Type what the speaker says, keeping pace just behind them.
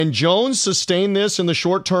Can Jones sustain this in the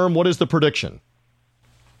short term? What is the prediction?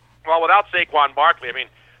 Well, without Saquon Barkley, I mean,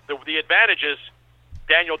 the advantage is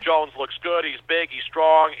Daniel Jones looks good. He's big. He's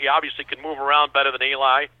strong. He obviously can move around better than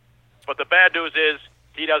Eli. But the bad news is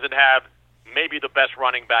he doesn't have maybe the best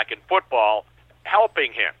running back in football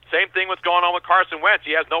helping him. Same thing what's going on with Carson Wentz.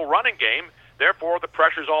 He has no running game. Therefore, the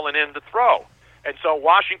pressure's all in him to throw. And so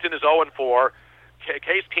Washington is 0-4.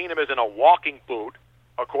 Case Keenum is in a walking boot,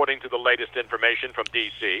 according to the latest information from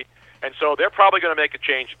D.C. And so they're probably going to make a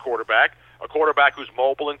change at quarterback, a quarterback who's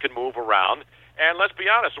mobile and can move around. And let's be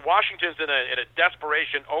honest, Washington's in a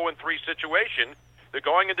desperation 0-3 situation. They're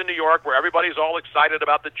going into New York where everybody's all excited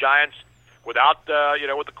about the Giants without,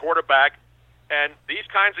 with the quarterback. And these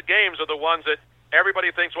kinds of games are the ones that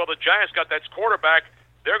everybody thinks, well, the Giants got that quarterback,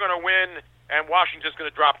 they're going to win, and Washington's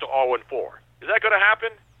going to drop to 0-4. Is that going to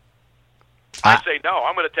happen? I say no.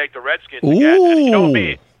 I'm going to take the Redskins again. And you know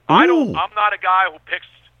me, I'm not a guy who picks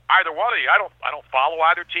either one of you. I don't follow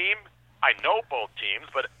either team. I know both teams,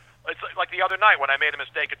 but it's like the other night when I made a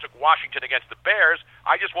mistake and took Washington against the Bears.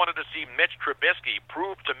 I just wanted to see Mitch Trubisky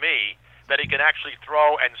prove to me that he can actually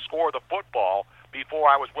throw and score the football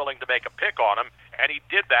before I was willing to make a pick on him, and he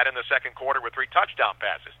did that in the second quarter with 3 touchdown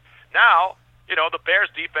passes. Now, the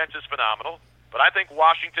Bears' defense is phenomenal, but I think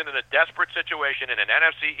Washington in a desperate situation in an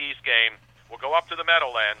NFC East game will go up to the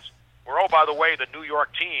Meadowlands, where, oh, by the way, the New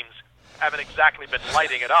York teams haven't exactly been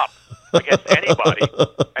lighting it up against anybody.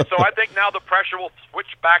 And so I think now the pressure will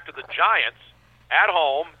switch back to the Giants at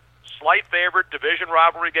home, slight favorite, division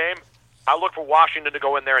rivalry game. I look for Washington to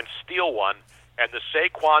go in there and steal one, and the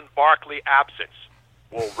Saquon Barkley absence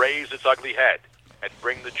will raise its ugly head and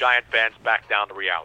bring the Giant fans back down to reality.